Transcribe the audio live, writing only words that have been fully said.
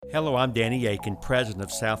Hello, I'm Danny Aiken, president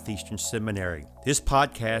of Southeastern Seminary. This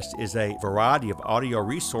podcast is a variety of audio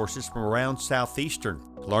resources from around Southeastern.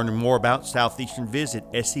 To learn more about Southeastern, visit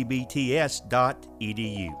SEBTS.edu.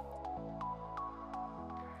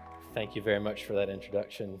 Thank you very much for that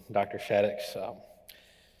introduction, Dr. Shaddix.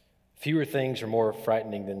 Fewer things are more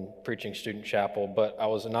frightening than preaching student chapel, but I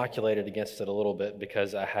was inoculated against it a little bit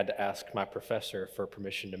because I had to ask my professor for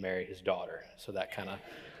permission to marry his daughter. So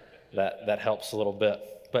that helps a little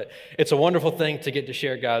bit. But it's a wonderful thing to get to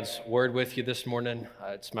share God's word with you this morning.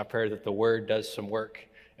 It's my prayer that the word does some work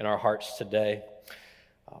in our hearts today.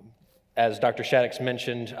 As Dr. Shaddix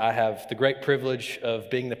mentioned, I have the great privilege of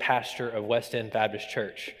being the pastor of West End Baptist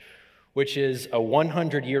Church, which is a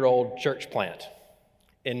 100-year-old church plant.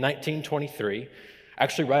 In 1923,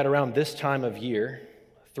 actually right around this time of year,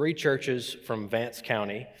 3 churches from Vance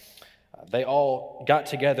County, they all got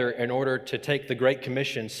together in order to take the Great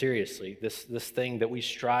Commission seriously, this thing that we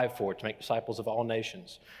strive for, to make disciples of all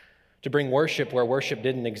nations, to bring worship where worship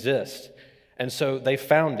didn't exist. And so they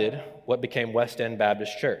founded what became West End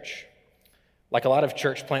Baptist Church. Like a lot of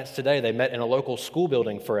church plants today, they met in a local school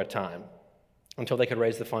building for a time until they could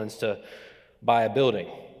raise the funds to buy a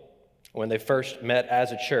building. When they first met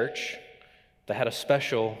as a church, they had a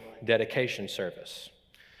special dedication service.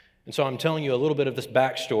 And so I'm telling you a little bit of this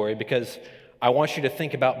backstory because I want you to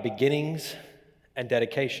think about beginnings and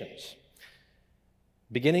dedications.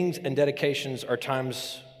 Beginnings and dedications are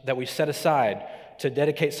times that we set aside to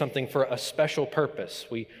dedicate something for a special purpose.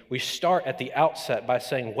 We start at the outset by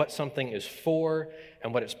saying what something is for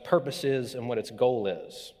and what its purpose is and what its goal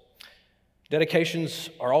is.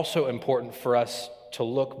 Dedications are also important for us to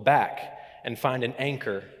look back and find an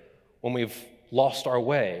anchor when we've lost our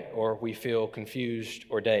way or we feel confused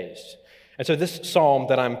or dazed. And so this psalm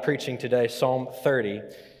that I'm preaching today, Psalm 30,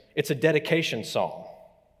 it's a dedication psalm.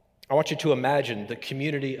 I want you to imagine the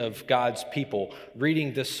community of God's people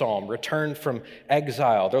reading this psalm, returned from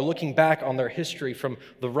exile. They're looking back on their history from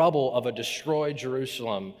the rubble of a destroyed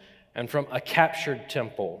Jerusalem and from a captured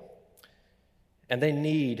temple. And they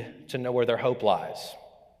need to know where their hope lies.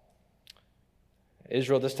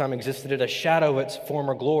 Israel this time existed at a shadow of its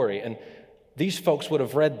former glory, and these folks would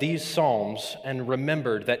have read these Psalms and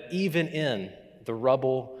remembered that even in the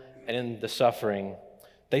rubble and in the suffering,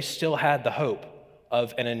 they still had the hope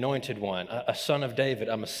of an anointed one, a son of David,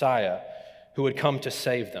 a Messiah, who would come to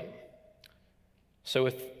save them. So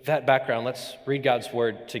with that background, let's read God's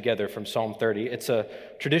word together from Psalm 30. It's a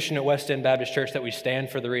tradition at West End Baptist Church that we stand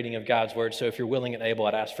for the reading of God's word. So if you're willing and able,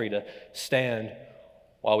 I'd ask for you to stand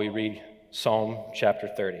while we read Psalm chapter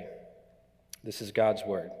 30. This is God's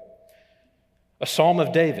word. A psalm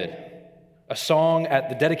of David, a song at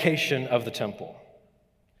the dedication of the temple.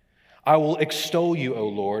 I will extol you, O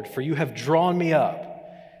Lord, for you have drawn me up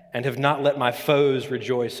and have not let my foes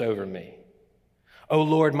rejoice over me. O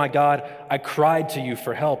Lord, my God, I cried to you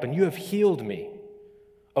for help, and you have healed me.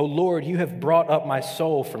 O Lord, you have brought up my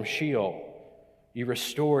soul from Sheol. You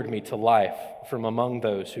restored me to life from among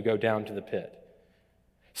those who go down to the pit.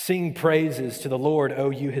 Sing praises to the Lord, O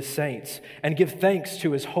you his saints, and give thanks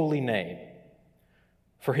to his holy name.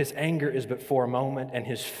 For his anger is but for a moment, and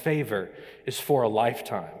his favor is for a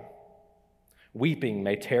lifetime. Weeping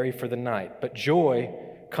may tarry for the night, but joy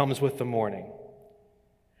comes with the morning.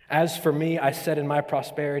 As for me, I said in my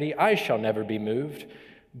prosperity, I shall never be moved.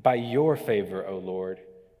 By your favor, O Lord,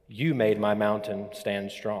 you made my mountain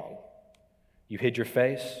stand strong. You hid your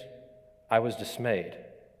face, I was dismayed.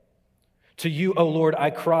 To you, O Lord,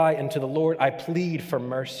 I cry, and to the Lord I plead for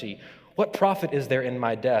mercy. What profit is there in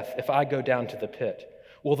my death if I go down to the pit?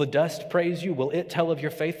 Will the dust praise you? Will it tell of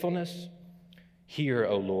your faithfulness? Hear,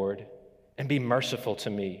 O Lord, and be merciful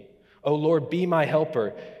to me. O Lord, be my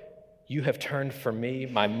helper. You have turned for me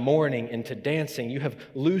my mourning into dancing. You have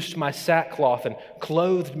loosed my sackcloth and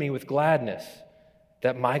clothed me with gladness,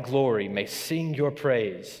 that my glory may sing your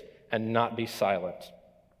praise and not be silent.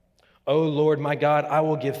 O Lord, my God, I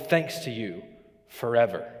will give thanks to you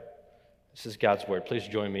forever. This is God's word. Please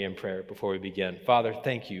join me in prayer before we begin. Father,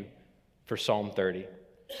 thank you for Psalm 30.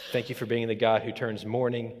 Thank you for being the God who turns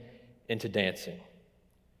mourning into dancing. In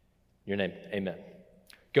your name, amen.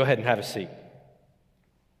 Go ahead and have a seat.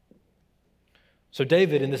 So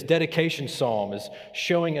David, in this dedication psalm, is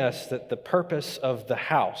showing us that the purpose of the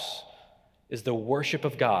house is the worship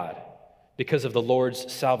of God because of the Lord's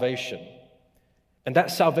salvation. And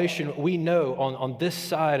that salvation, we know on this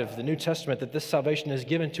side of the New Testament, that this salvation is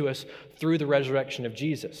given to us through the resurrection of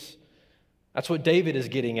Jesus. That's what David is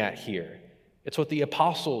getting at here. It's what the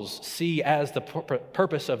apostles see as the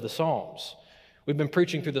purpose of the Psalms. We've been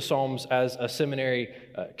preaching through the Psalms as a seminary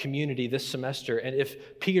community this semester, and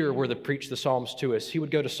if Peter were to preach the Psalms to us, he would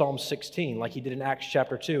go to Psalm 16 like he did in Acts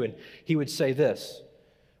chapter 2, and he would say this,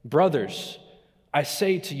 "Brothers, I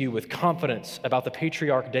say to you with confidence about the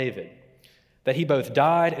patriarch David, that he both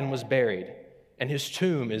died and was buried, and his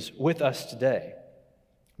tomb is with us today.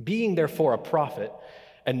 Being therefore a prophet,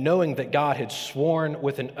 and knowing that God had sworn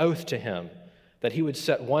with an oath to him that he would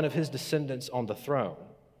set one of his descendants on the throne,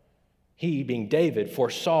 he, being David,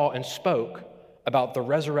 foresaw and spoke about the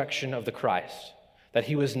resurrection of the Christ, that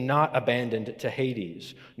he was not abandoned to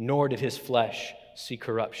Hades, nor did his flesh see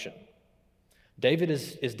corruption." David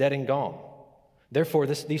is dead and gone. Therefore,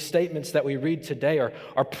 these statements that we read today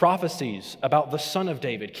are prophecies about the Son of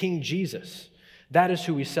David, King Jesus. That is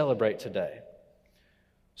who we celebrate today.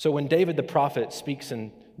 So when David the prophet speaks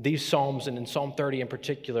in these Psalms and in Psalm 30 in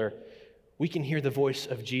particular, we can hear the voice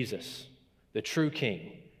of Jesus, the true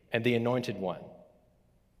King and the Anointed One.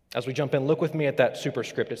 As we jump in, look with me at that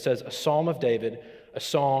superscript. It says, a Psalm of David, a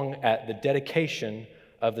song at the dedication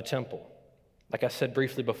of the temple. Like I said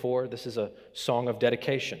briefly before, this is a song of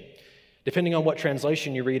dedication. Depending on what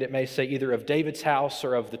translation you read, it may say either of David's house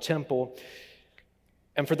or of the temple.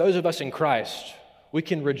 And for those of us in Christ, we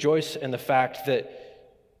can rejoice in the fact that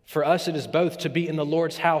for us it is both. To be in the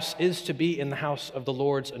Lord's house is to be in the house of the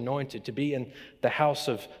Lord's anointed. To be in the house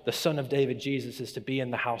of the Son of David, Jesus, is to be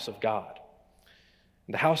in the house of God.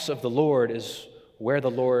 The house of the Lord is where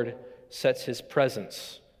the Lord sets his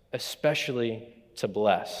presence, especially to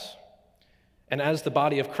bless. And as the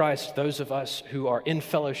body of Christ, those of us who are in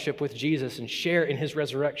fellowship with Jesus and share in his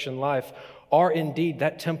resurrection life are indeed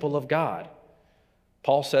that temple of God.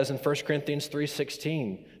 Paul says in 1 Corinthians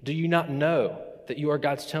 3:16, "Do you not know that you are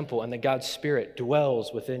God's temple and that God's Spirit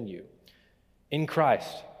dwells within you?" In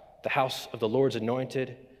Christ, the house of the Lord's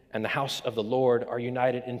anointed and the house of the Lord are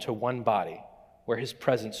united into one body where his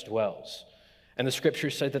presence dwells. And the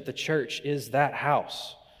scriptures say that the church is that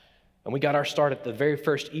house. And we got our start at the very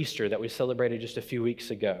first Easter that we celebrated just a few weeks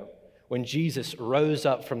ago, when Jesus rose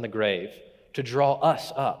up from the grave to draw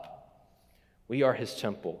us up. We are his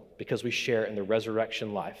temple because we share in the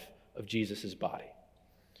resurrection life of Jesus' body.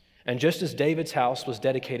 And just as David's house was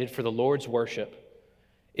dedicated for the Lord's worship,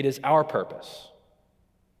 it is our purpose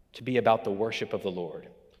to be about the worship of the Lord.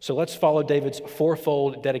 So let's follow David's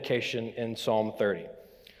fourfold dedication in Psalm 30.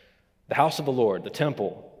 The house of the Lord, the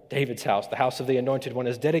temple, David's house, the house of the Anointed One,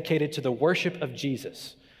 is dedicated to the worship of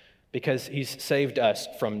Jesus because he's saved us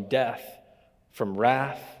from death, from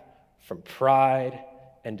wrath, from pride,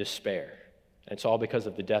 and despair. And it's all because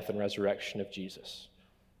of the death and resurrection of Jesus.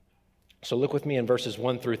 So look with me in verses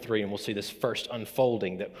 1 through 3, and we'll see this first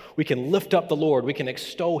unfolding that we can lift up the Lord, we can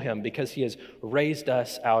extol him because he has raised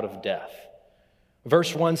us out of death.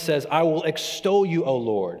 Verse 1 says, "I will extol you, O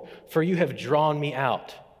Lord, for you have drawn me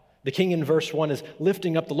out." The king in verse 1 is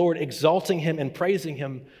lifting up the Lord, exalting him and praising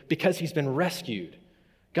him because he's been rescued.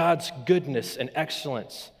 God's goodness and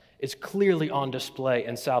excellence is clearly on display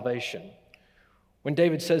in salvation. When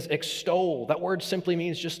David says extol, that word simply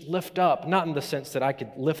means just lift up, not in the sense that I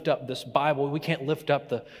could lift up this Bible. We can't lift up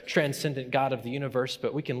the transcendent God of the universe,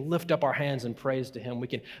 but we can lift up our hands in praise to him. We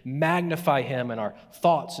can magnify him in our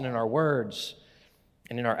thoughts and in our words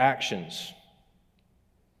and in our actions.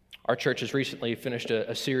 Our church has recently finished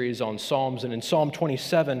a series on Psalms, and in Psalm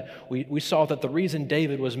 27, we saw that the reason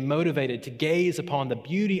David was motivated to gaze upon the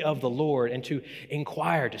beauty of the Lord and to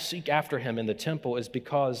inquire, to seek after him in the temple is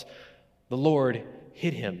because the Lord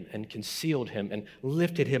hid him and concealed him and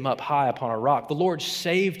lifted him up high upon a rock. The Lord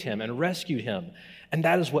saved him and rescued him, and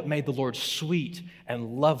that is what made the Lord sweet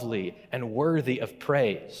and lovely and worthy of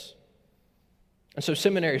praise. And so,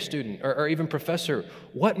 seminary student or even professor,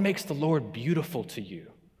 what makes the Lord beautiful to you?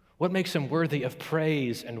 What makes him worthy of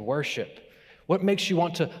praise and worship? What makes you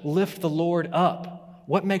want to lift the Lord up?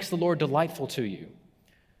 What makes the Lord delightful to you?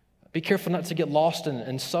 Be careful not to get lost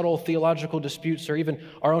in subtle theological disputes or even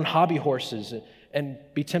our own hobby horses and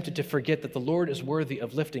be tempted to forget that the Lord is worthy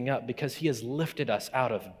of lifting up because he has lifted us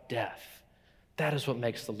out of death. That is what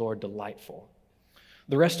makes the Lord delightful.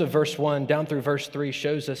 The rest of verse 1 down through verse 3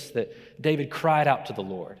 shows us that David cried out to the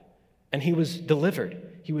Lord and he was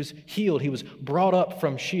delivered. He was healed. He was brought up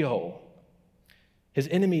from Sheol. His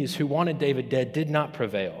enemies who wanted David dead did not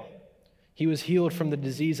prevail. He was healed from the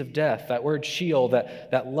disease of death. That word Sheol,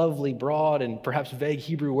 that lovely, broad, and perhaps vague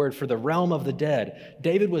Hebrew word for the realm of the dead.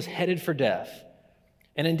 David was headed for death.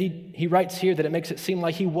 And indeed, he writes here that it makes it seem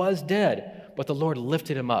like he was dead, but the Lord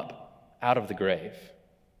lifted him up out of the grave.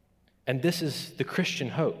 And this is the Christian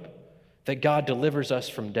hope, that God delivers us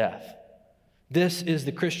from death. This is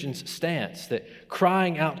the Christian's stance, that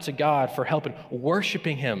crying out to God for help and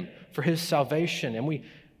worshiping him for his salvation, and we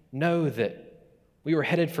know that we were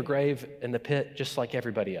headed for grave in the pit just like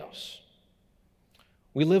everybody else.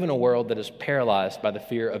 We live in a world that is paralyzed by the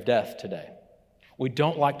fear of death today. We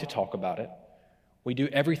don't like to talk about it. We do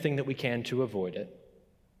everything that we can to avoid it.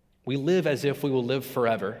 We live as if we will live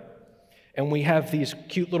forever, and we have these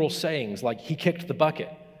cute little sayings like, he kicked the bucket,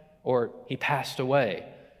 or he passed away,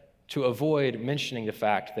 to avoid mentioning the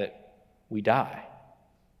fact that we die.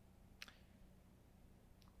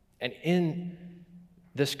 And in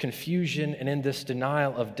this confusion and in this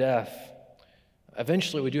denial of death,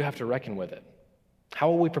 eventually we do have to reckon with it.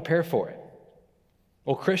 How will we prepare for it?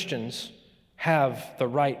 Well, Christians have the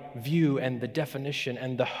right view and the definition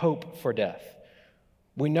and the hope for death.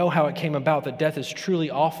 We know how it came about, that death is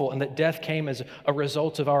truly awful, and that death came as a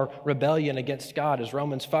result of our rebellion against God. As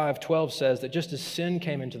Romans 5:12 says, that just as sin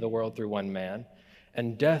came into the world through one man,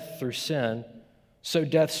 and death through sin, so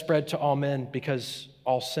death spread to all men because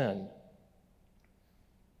all sin.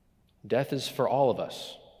 Death is for all of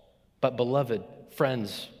us. But beloved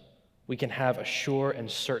friends, we can have a sure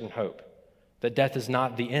and certain hope that death is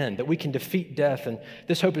not the end, that we can defeat death. And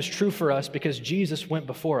this hope is true for us because Jesus went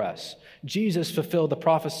before us. Jesus fulfilled the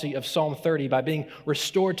prophecy of Psalm 30 by being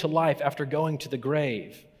restored to life after going to the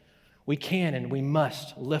grave. We can and we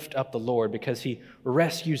must lift up the Lord because he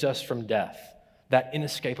rescues us from death, that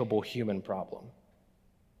inescapable human problem.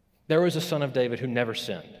 There was a son of David who never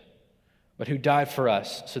sinned, but who died for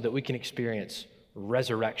us so that we can experience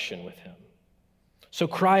resurrection with him. So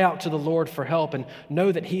cry out to the Lord for help and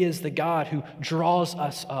know that he is the God who draws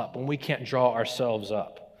us up when we can't draw ourselves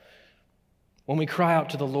up. When we cry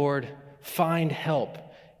out to the Lord, find help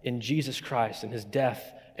in Jesus Christ and his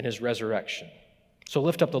death and his resurrection. So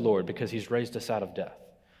lift up the Lord because he's raised us out of death.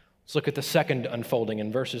 Let's look at the second unfolding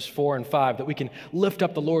in verses 4 and 5, that we can lift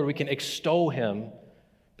up the Lord, we can extol him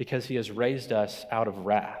because he has raised us out of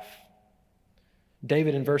wrath.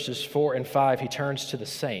 David in verses 4 and 5, he turns to the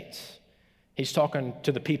saints. He's talking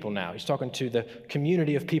to the people now. He's talking to the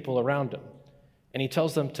community of people around him. And he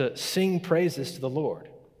tells them to sing praises to the Lord.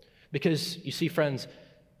 Because, you see, friends,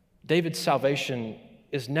 David's salvation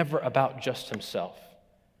is never about just himself.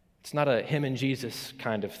 It's not a him and Jesus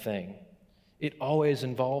kind of thing. It always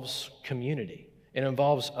involves community. It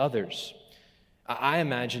involves others. I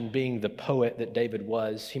imagine, being the poet that David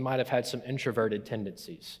was, he might have had some introverted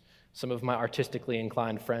tendencies. Some of my artistically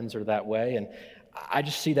inclined friends are that way, and I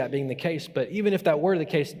just see that being the case. But even if that were the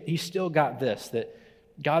case, he still got this, that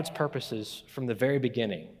God's purposes from the very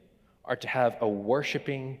beginning are to have a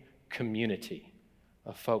worshiping community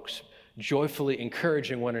of folks joyfully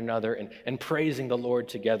encouraging one another and praising the Lord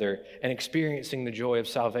together and experiencing the joy of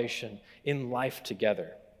salvation in life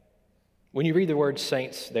together. When you read the word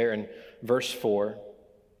saints there in verse 4,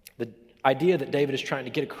 the idea that David is trying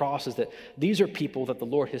to get across is that these are people that the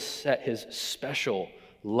Lord has set his special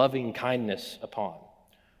loving kindness upon.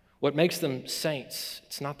 What makes them saints,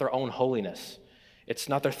 it's not their own holiness. It's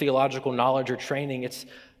not their theological knowledge or training. It's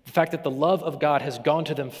the fact that the love of God has gone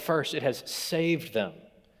to them first. It has saved them,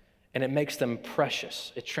 and it makes them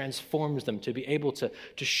precious. It transforms them to be able to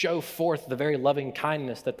show forth the very loving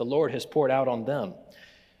kindness that the Lord has poured out on them.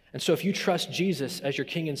 And so if you trust Jesus as your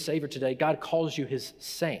King and Savior today, God calls you his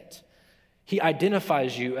saint. He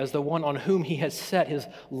identifies you as the one on whom he has set his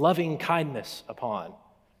loving kindness upon,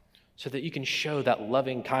 so that you can show that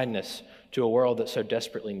loving kindness to a world that so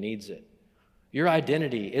desperately needs it. Your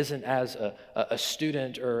identity isn't as a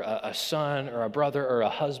student or a son or a brother or a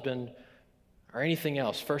husband or anything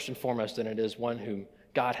else, first and foremost, than it is one whom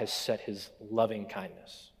God has set his loving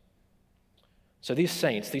kindness. So these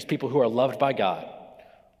saints, these people who are loved by God,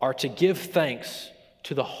 are to give thanks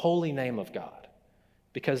to the holy name of God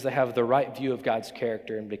because they have the right view of God's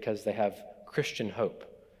character and because they have Christian hope.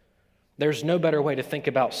 There's no better way to think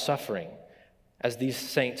about suffering, as these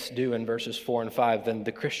saints do in verses 4 and 5, than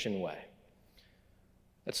the Christian way.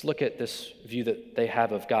 Let's look at this view that they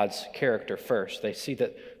have of God's character first. They see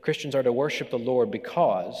that Christians are to worship the Lord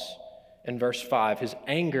because, in verse 5, his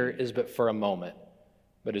anger is but for a moment,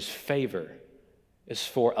 but his favor is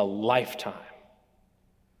for a lifetime.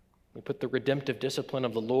 We put the redemptive discipline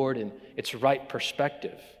of the Lord in its right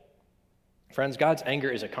perspective. Friends, God's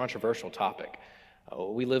anger is a controversial topic.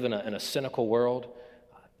 We live in a cynical world,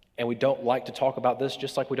 and we don't like to talk about this,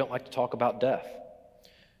 just like we don't like to talk about death.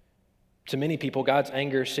 To many people, God's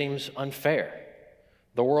anger seems unfair.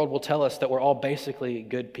 The world will tell us that we're all basically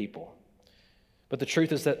good people. But the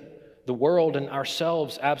truth is that the world and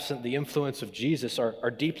ourselves, absent the influence of Jesus,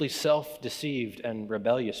 are deeply self-deceived and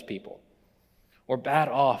rebellious people. We're bad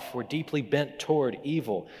off. We're deeply bent toward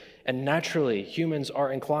evil. And naturally, humans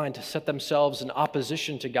are inclined to set themselves in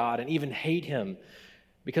opposition to God and even hate him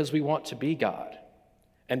because we want to be God.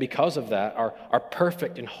 And because of that, our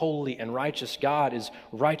perfect and holy and righteous God is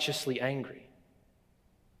righteously angry.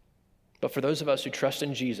 But for those of us who trust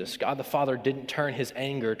in Jesus, God the Father didn't turn his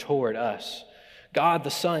anger toward us. God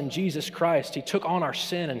the Son, Jesus Christ, he took on our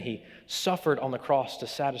sin and he suffered on the cross to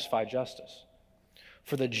satisfy justice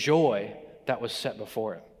for the joy that was set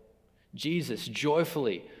before him. Jesus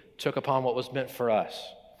joyfully took upon what was meant for us.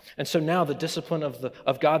 And so now the discipline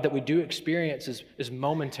of God that we do experience is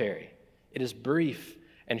momentary. It is brief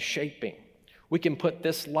and shaping. We can put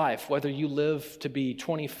this life, whether you live to be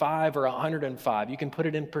 25 or 105, you can put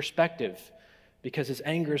it in perspective because his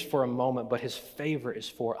anger is for a moment, but his favor is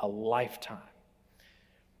for a lifetime.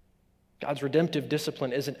 God's redemptive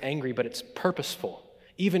discipline isn't angry, but it's purposeful,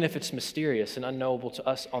 even if it's mysterious and unknowable to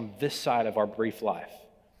us on this side of our brief life.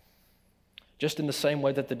 Just in the same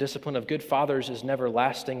way that the discipline of good fathers is never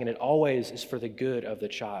lasting and it always is for the good of the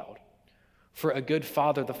child. For a good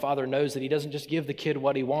father, the father knows that he doesn't just give the kid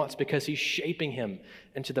what he wants because he's shaping him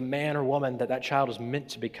into the man or woman that child is meant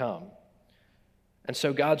to become. And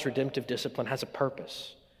so God's redemptive discipline has a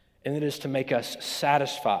purpose, and it is to make us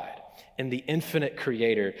satisfied in the infinite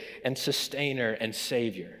creator and sustainer and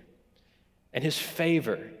savior. And his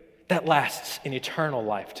favor, that lasts an eternal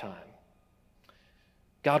lifetime.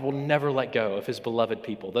 God will never let go of his beloved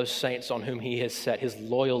people, those saints on whom he has set his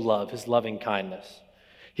loyal love, his loving kindness.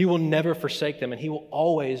 He will never forsake them, and he will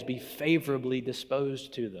always be favorably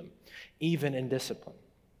disposed to them, even in discipline.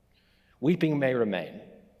 Weeping may remain.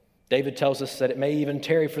 David tells us that it may even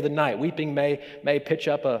tarry for the night. Weeping may pitch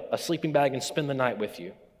up a sleeping bag and spend the night with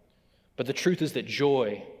you. But the truth is that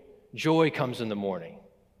joy comes in the morning.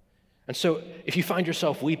 And so if you find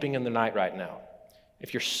yourself weeping in the night right now,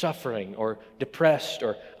 if you're suffering or depressed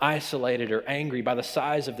or isolated or angry by the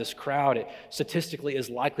size of this crowd, it statistically is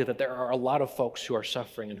likely that there are a lot of folks who are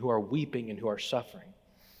suffering and who are weeping and who are suffering.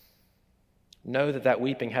 Know that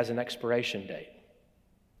weeping has an expiration date.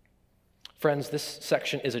 Friends, this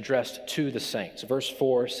section is addressed to the saints. Verse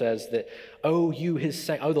 4 says that,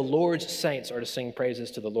 the Lord's saints are to sing praises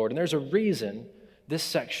to the Lord. And there's a reason this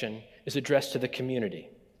section is addressed to the community.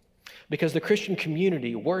 Because the Christian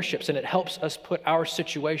community worships and it helps us put our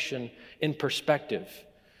situation in perspective.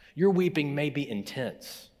 Your weeping may be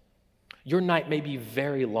intense. Your night may be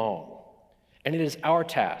very long. And it is our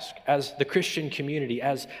task as the Christian community,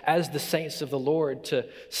 as the saints of the Lord, to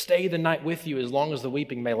stay the night with you as long as the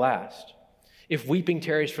weeping may last. If weeping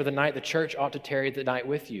tarries for the night, the church ought to tarry the night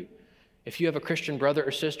with you. If you have a Christian brother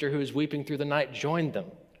or sister who is weeping through the night, join them.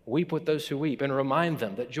 Weep with those who weep and remind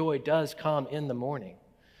them that joy does come in the morning.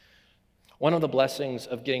 One of the blessings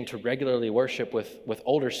of getting to regularly worship with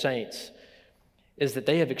older saints is that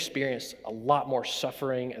they have experienced a lot more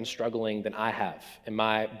suffering and struggling than I have in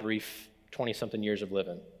my brief 20-something years of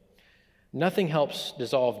living. Nothing helps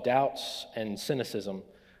dissolve doubts and cynicism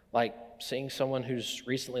like seeing someone who's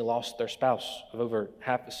recently lost their spouse of over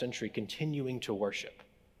half a century continuing to worship,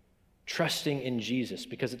 trusting in Jesus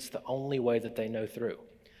because it's the only way that they know through.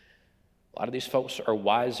 A lot of these folks are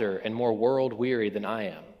wiser and more world-weary than I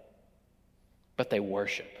am, but they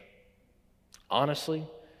worship. Honestly,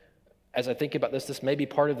 as I think about this may be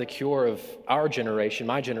part of the cure of our generation,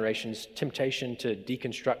 my generation's temptation to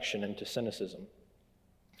deconstruction and to cynicism.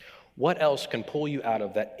 What else can pull you out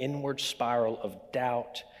of that inward spiral of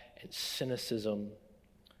doubt and cynicism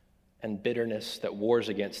and bitterness that wars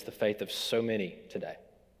against the faith of so many today?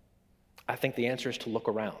 I think the answer is to look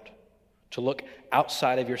around, to look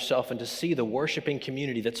outside of yourself and to see the worshiping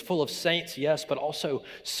community that's full of saints, yes, but also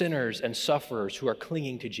sinners and sufferers who are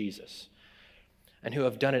clinging to Jesus and who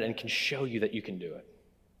have done it and can show you that you can do it.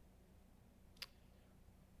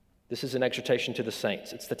 This is an exhortation to the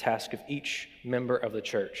saints. It's the task of each member of the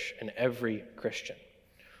church and every Christian.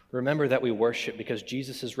 Remember that we worship because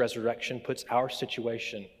Jesus' resurrection puts our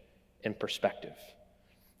situation in perspective.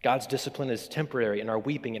 God's discipline is temporary, and our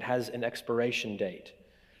weeping, it has an expiration date.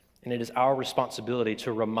 And it is our responsibility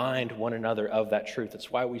to remind one another of that truth.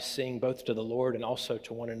 That's why we sing both to the Lord and also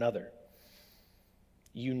to one another.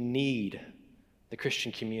 You need the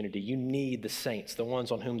Christian community. You need the saints, the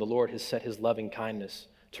ones on whom the Lord has set his loving kindness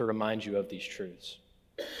to remind you of these truths.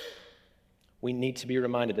 We need to be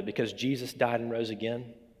reminded that because Jesus died and rose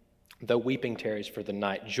again, though weeping tarries for the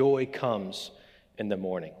night, joy comes in the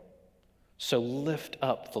morning. So lift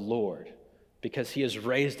up the Lord, because he has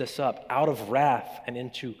raised us up out of wrath and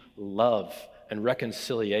into love and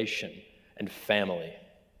reconciliation and family.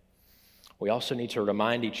 We also need to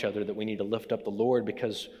remind each other that we need to lift up the Lord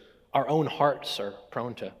because our own hearts are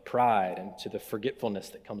prone to pride and to the forgetfulness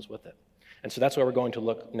that comes with it. And so that's where we're going to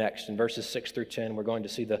look next. In verses 6 through 10, we're going to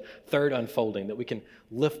see the third unfolding, that we can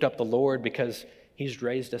lift up the Lord because He's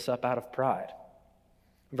raised us up out of pride.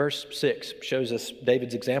 Verse 6 shows us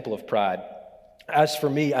David's example of pride. As for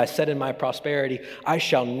me, I said in my prosperity, I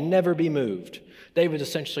shall never be moved. David's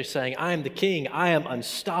essentially saying, I am the king. I am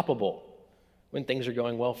unstoppable when things are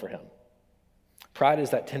going well for him. Pride is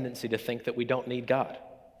that tendency to think that we don't need God.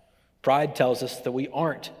 Pride tells us that we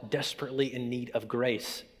aren't desperately in need of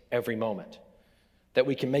grace every moment, that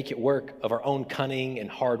we can make it work of our own cunning and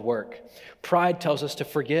hard work. Pride tells us to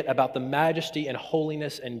forget about the majesty and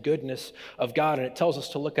holiness and goodness of God, and it tells us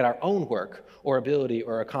to look at our own work or ability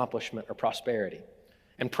or accomplishment or prosperity.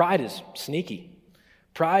 And pride is sneaky.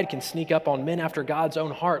 Pride can sneak up on men after God's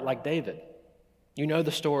own heart like David. You know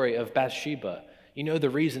the story of Bathsheba. You know the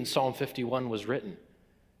reason Psalm 51 was written.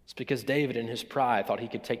 It's because David in his pride thought he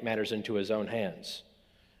could take matters into his own hands.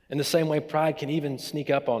 In the same way, pride can even sneak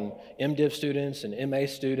up on MDiv students and MA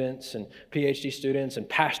students and PhD students and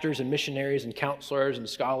pastors and missionaries and counselors and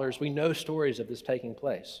scholars. We know stories of this taking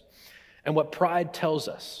place. And what pride tells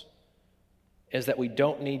us is that we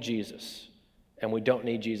don't need Jesus and we don't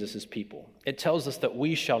need Jesus' people. It tells us that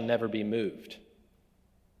we shall never be moved.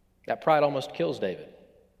 That pride almost kills David.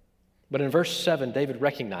 But in verse 7, David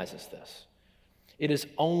recognizes this. It is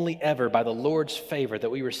only ever by the Lord's favor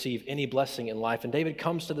that we receive any blessing in life. And David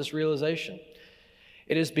comes to this realization.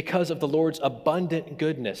 It is because of the Lord's abundant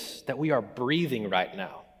goodness that we are breathing right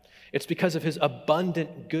now. It's because of his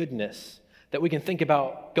abundant goodness that we can think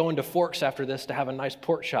about going to Forks after this to have a nice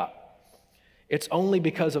pork chop. It's only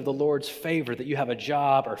because of the Lord's favor that you have a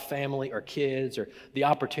job or family or kids or the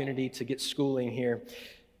opportunity to get schooling here.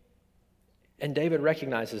 And David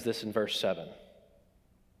recognizes this in verse 7.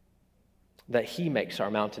 That he makes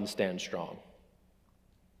our mountain stand strong.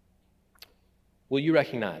 Will you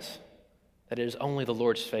recognize that it is only the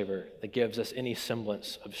Lord's favor that gives us any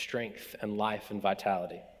semblance of strength and life and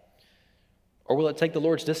vitality? Or will it take the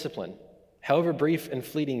Lord's discipline, however brief and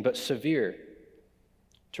fleeting but severe,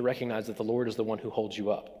 to recognize that the Lord is the one who holds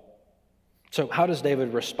you up? So how does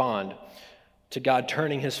David respond to God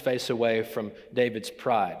turning his face away from David's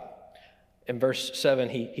pride? In verse 7,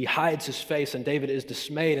 he hides his face, and David is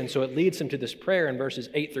dismayed, and so it leads him to this prayer in verses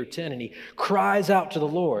 8 through 10, and he cries out to the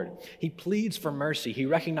Lord. He pleads for mercy. He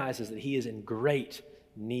recognizes that he is in great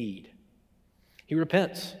need. He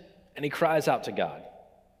repents, and he cries out to God.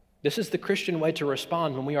 This is the Christian way to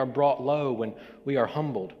respond when we are brought low, when we are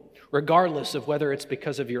humbled. Regardless of whether it's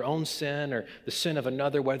because of your own sin or the sin of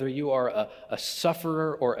another, whether you are a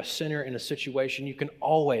sufferer or a sinner in a situation, you can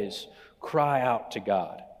always cry out to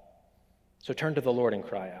God. So turn to the Lord and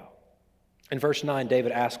cry out. In verse 9,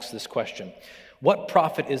 David asks this question. What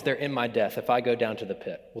profit is there in my death if I go down to the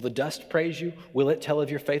pit? Will the dust praise you? Will it tell of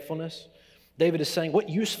your faithfulness? David is saying, what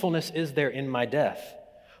usefulness is there in my death?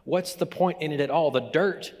 What's the point in it at all? The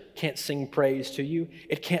dirt can't sing praise to you.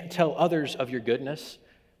 It can't tell others of your goodness.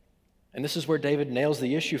 And this is where David nails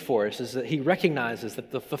the issue for us, is that he recognizes that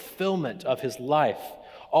the fulfillment of his life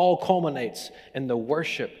all culminates in the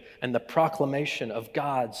worship and the proclamation of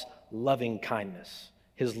God's loving kindness,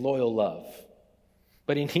 his loyal love.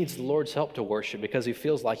 But he needs the Lord's help to worship because he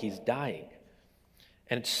feels like he's dying.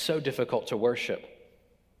 And it's so difficult to worship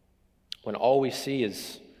when all we see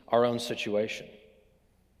is our own situation.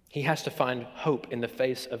 He has to find hope in the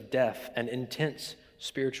face of death and intense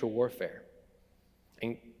spiritual warfare.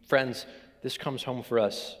 And friends, this comes home for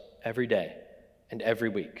us every day and every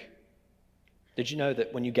week. Did you know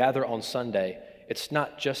that when you gather on Sunday, it's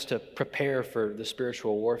not just to prepare for the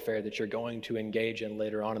spiritual warfare that you're going to engage in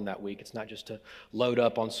later on in that week. It's not just to load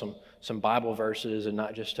up on some Bible verses and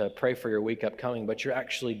not just to pray for your week upcoming, but you're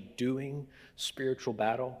actually doing spiritual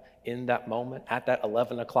battle in that moment, at that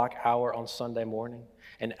 11 o'clock hour on Sunday morning,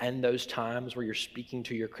 and in those times where you're speaking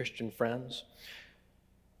to your Christian friends.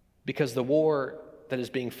 Because the war that is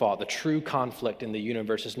being fought, the true conflict in the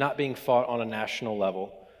universe, is not being fought on a national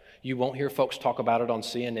level. You won't hear folks talk about it on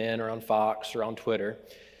CNN or on Fox or on Twitter.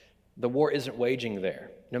 The war isn't waging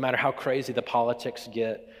there. No matter how crazy the politics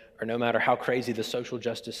get, or no matter how crazy the social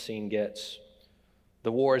justice scene gets,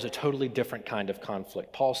 the war is a totally different kind of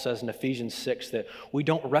conflict. Paul says in Ephesians 6 that we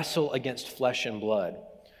don't wrestle against flesh and blood,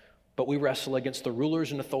 but we wrestle against the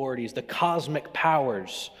rulers and authorities, the cosmic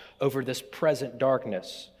powers over this present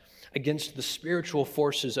darkness, against the spiritual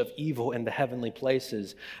forces of evil in the heavenly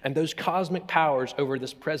places. And those cosmic powers over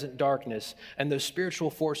this present darkness and those spiritual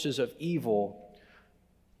forces of evil,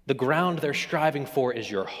 the ground they're striving for is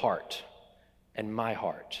your heart and my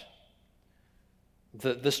heart.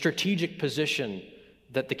 The strategic position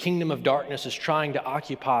that the kingdom of darkness is trying to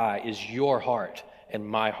occupy is your heart and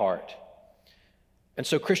my heart. And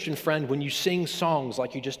so, Christian friend, when you sing songs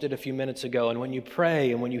like you just did a few minutes ago, and when you pray,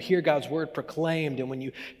 and when you hear God's word proclaimed, and when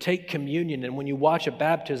you take communion, and when you watch a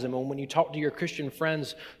baptism, and when you talk to your Christian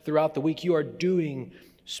friends throughout the week, you are doing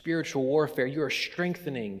spiritual warfare. You are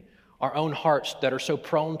strengthening our own hearts that are so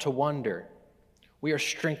prone to wonder. We are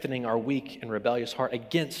strengthening our weak and rebellious heart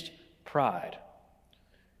against pride.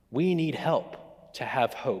 We need help to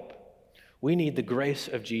have hope. We need the grace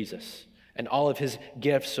of Jesus and all of his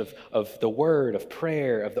gifts of the word, of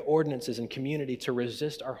prayer, of the ordinances and community to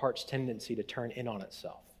resist our heart's tendency to turn in on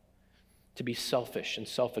itself, to be selfish and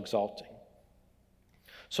self-exalting.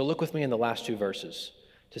 So look with me in the last two verses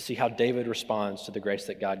to see how David responds to the grace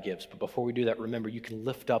that God gives. But before we do that, remember, you can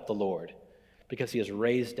lift up the Lord because he has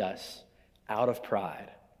raised us out of pride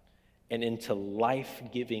and into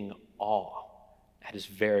life-giving awe at his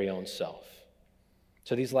very own self.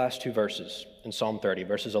 So these last two verses in Psalm 30,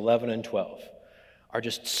 verses 11 and 12, are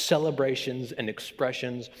just celebrations and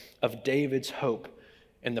expressions of David's hope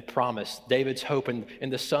in the promise, David's hope in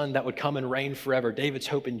the Son that would come and reign forever, David's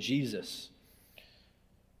hope in Jesus.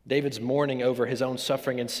 David's mourning over his own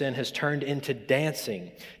suffering and sin has turned into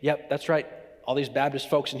dancing. Yep, that's right. All these Baptist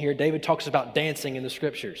folks in here, David talks about dancing in the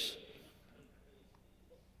scriptures.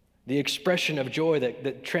 The expression of joy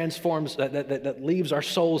that transforms, that leaves our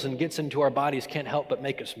souls and gets into our bodies can't help but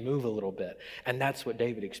make us move a little bit. And that's what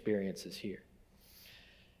David experiences here.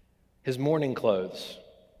 His mourning clothes,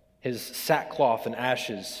 his sackcloth and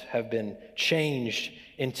ashes have been changed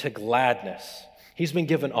into gladness. He's been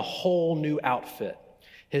given a whole new outfit.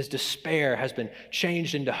 His despair has been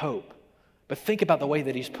changed into hope. But think about the way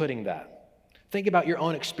that he's putting that. Think about your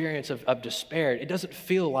own experience of despair. It doesn't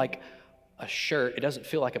feel like a shirt. It doesn't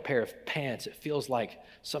feel like a pair of pants. It feels like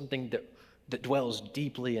something that dwells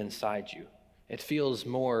deeply inside you. It feels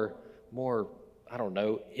more, I don't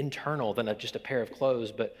know, internal than just a pair of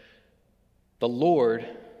clothes. But the Lord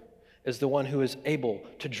is the one who is able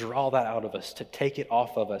to draw that out of us, to take it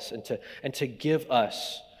off of us, and to give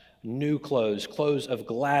us new clothes, clothes of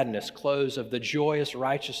gladness, clothes of the joyous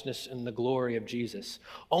righteousness and the glory of Jesus.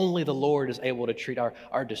 Only the Lord is able to treat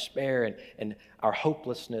our despair and our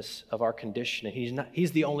hopelessness of our condition. And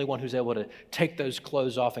He's the only one who's able to take those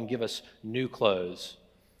clothes off and give us new clothes.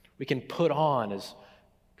 We can put on, as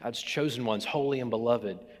God's chosen ones, holy and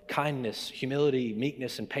beloved, kindness, humility,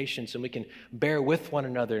 meekness, and patience, and we can bear with one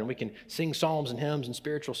another, and we can sing psalms and hymns and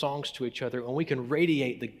spiritual songs to each other, and we can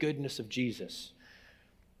radiate the goodness of Jesus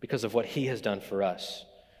because of what he has done for us.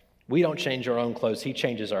 We don't change our own clothes. He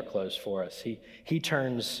changes our clothes for us. He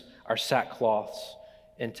turns our sackcloths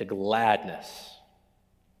into gladness.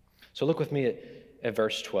 So look with me at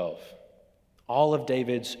verse 12. All of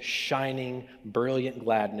David's shining, brilliant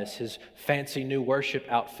gladness, his fancy new worship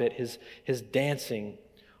outfit, his dancing,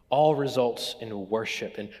 all results in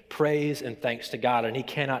worship and praise and thanks to God. And he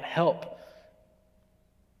cannot help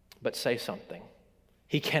but say something.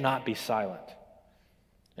 He cannot be silent.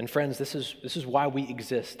 And friends, this is why we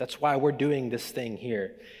exist. That's why we're doing this thing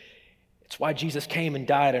here. It's why Jesus came and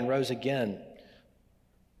died and rose again,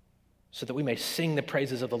 so that we may sing the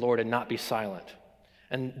praises of the Lord and not be silent.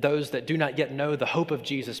 And those that do not yet know the hope of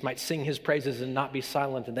Jesus might sing his praises and not be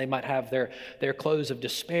silent, and they might have their clothes of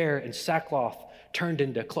despair and sackcloth turned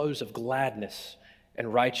into clothes of gladness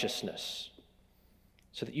and righteousness,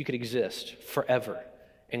 so that you could exist forever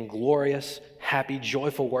in glorious, happy,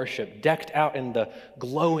 joyful worship, decked out in the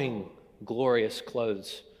glowing, glorious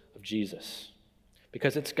clothes of Jesus.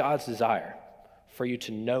 Because it's God's desire for you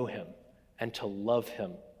to know him and to love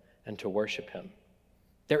him and to worship him.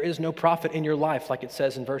 There is no profit in your life, like it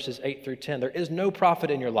says in verses 8 through 10. There is no profit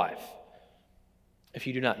in your life if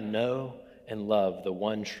you do not know and love the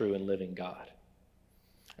one true and living God.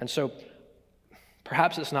 And so,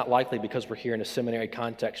 perhaps it's not likely because we're here in a seminary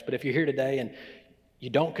context, but if you're here today and you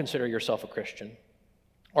don't consider yourself a Christian,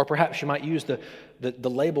 or perhaps you might use the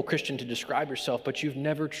label Christian to describe yourself, but you've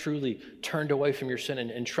never truly turned away from your sin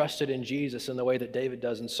and trusted in Jesus in the way that David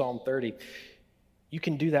does in Psalm 30, you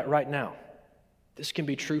can do that right now. This can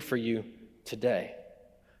be true for you today.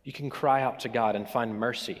 You can cry out to God and find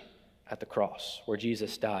mercy at the cross where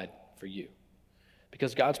Jesus died for you.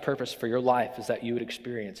 Because God's purpose for your life is that you would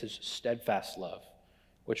experience his steadfast love,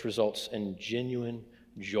 which results in genuine,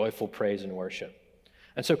 joyful praise and worship.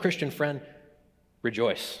 And so, Christian friend,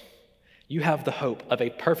 rejoice. You have the hope of a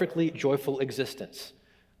perfectly joyful existence,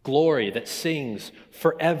 glory that sings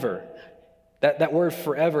forever. That word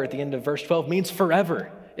forever at the end of verse 12 means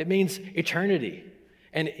forever. It means eternity.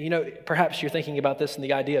 And, perhaps you're thinking about this and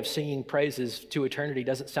the idea of singing praises to eternity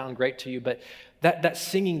doesn't sound great to you, but That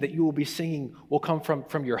singing that you will be singing will come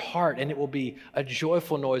from your heart, and it will be a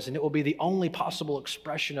joyful noise, and it will be the only possible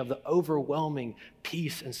expression of the overwhelming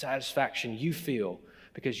peace and satisfaction you feel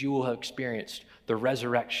because you will have experienced the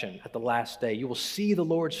resurrection at the last day. You will see the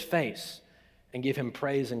Lord's face and give him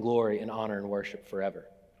praise and glory and honor and worship forever.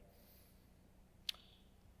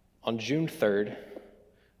 On June 3rd,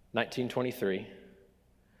 1923,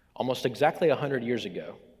 almost exactly 100 years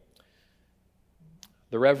ago,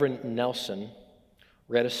 the Reverend Nelson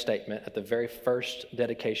read a statement at the very first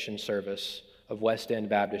dedication service of West End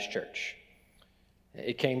Baptist Church.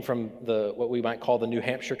 It came from what we might call the New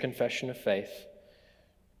Hampshire Confession of Faith.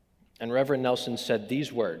 And Reverend Nelson said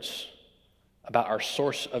these words about our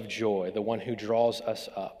source of joy, the one who draws us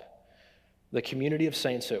up. The community of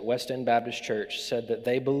saints at West End Baptist Church said that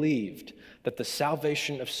they believed that the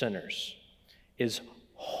salvation of sinners is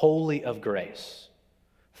wholly of grace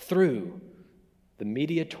through the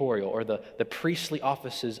mediatorial or the priestly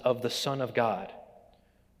offices of the Son of God,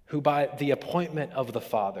 who by the appointment of the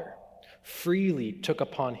Father freely took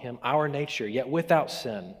upon him our nature, yet without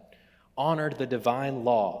sin, honored the divine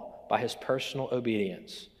law by his personal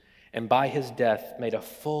obedience, and by his death made a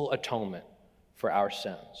full atonement for our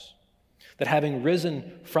sins. That having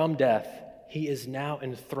risen from death, he is now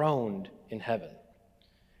enthroned in heaven.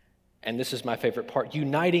 And this is my favorite part,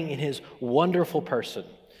 uniting in his wonderful person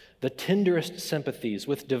the tenderest sympathies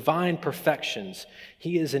with divine perfections,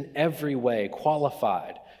 he is in every way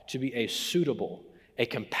qualified to be a suitable, a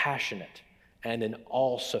compassionate, and an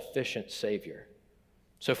all-sufficient Savior.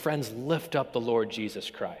 So friends, lift up the Lord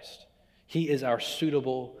Jesus Christ. He is our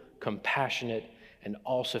suitable, compassionate, and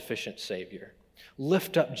all-sufficient Savior.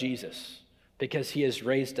 Lift up Jesus because he has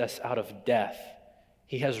raised us out of death.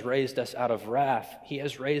 He has raised us out of wrath. He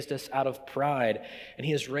has raised us out of pride, and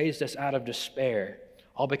he has raised us out of despair.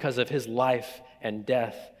 All because of his life and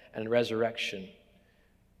death and resurrection.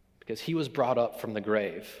 Because he was brought up from the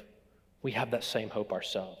grave, we have that same hope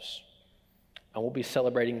ourselves. And we'll be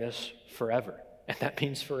celebrating this forever. And that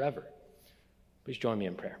means forever. Please join me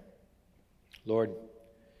in prayer. Lord,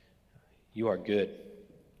 you are good.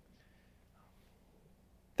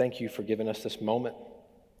 Thank you for giving us this moment.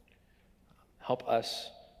 Help us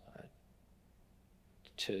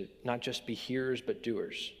to not just be hearers, but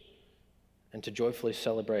doers, and to joyfully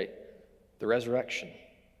celebrate the resurrection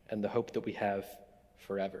and the hope that we have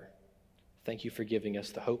forever. Thank you for giving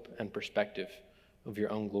us the hope and perspective of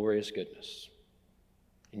your own glorious goodness.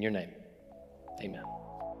 In your name, amen.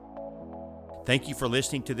 Thank you for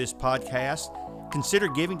listening to this podcast. Consider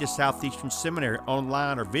giving to Southeastern Seminary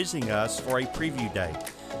online or visiting us for a preview day.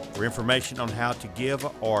 For information on how to give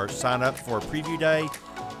or sign up for a preview day,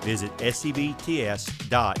 visit sebts.edu.